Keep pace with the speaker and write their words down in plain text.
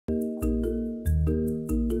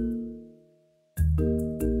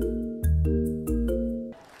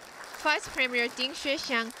Vice Premier Ding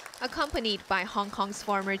Xuexiang, accompanied by Hong Kong's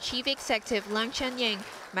former Chief Executive Leung Chun-ying,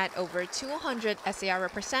 met over 200 SAR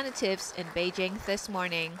representatives in Beijing this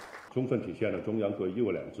morning.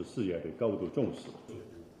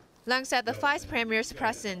 Leung said the Vice Premier's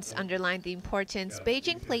presence underlined the importance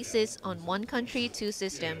Beijing places on one country, two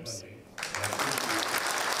systems.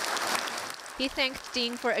 He thanked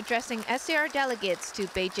Ding for addressing SAR delegates to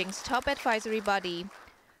Beijing's top advisory body,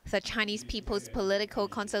 the Chinese People's Political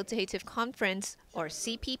Consultative Conference, or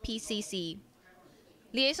CPPCC.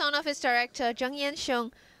 Liaison Office Director Zheng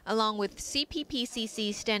Yanxiong, along with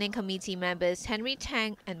CPPCC Standing Committee members Henry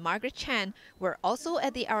Tang and Margaret Chan, were also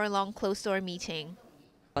at the hour-long closed-door meeting.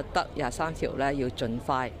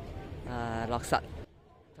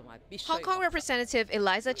 Hong Kong Representative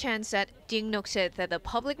Eliza Chan said Ding noted that the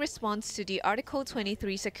public response to the Article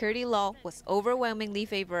 23 security law was overwhelmingly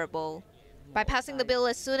favorable. By passing the bill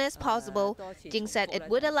as soon as possible, Ding said it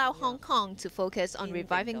would allow Hong Kong to focus on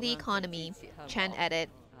reviving the economy. Chan added,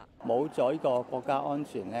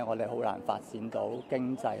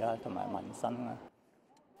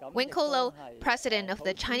 Winkle Lo, president of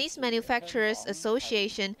the Chinese Manufacturers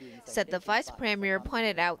Association, said the vice premier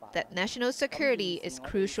pointed out that national security is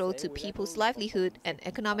crucial to people's livelihood and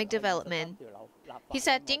economic development. He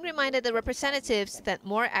said Ding reminded the representatives that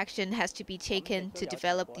more action has to be taken to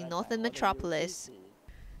develop the northern metropolis.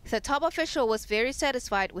 The top official was very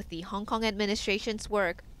satisfied with the Hong Kong administration's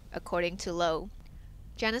work, according to Lo.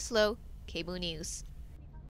 Janice Lo, Cable News.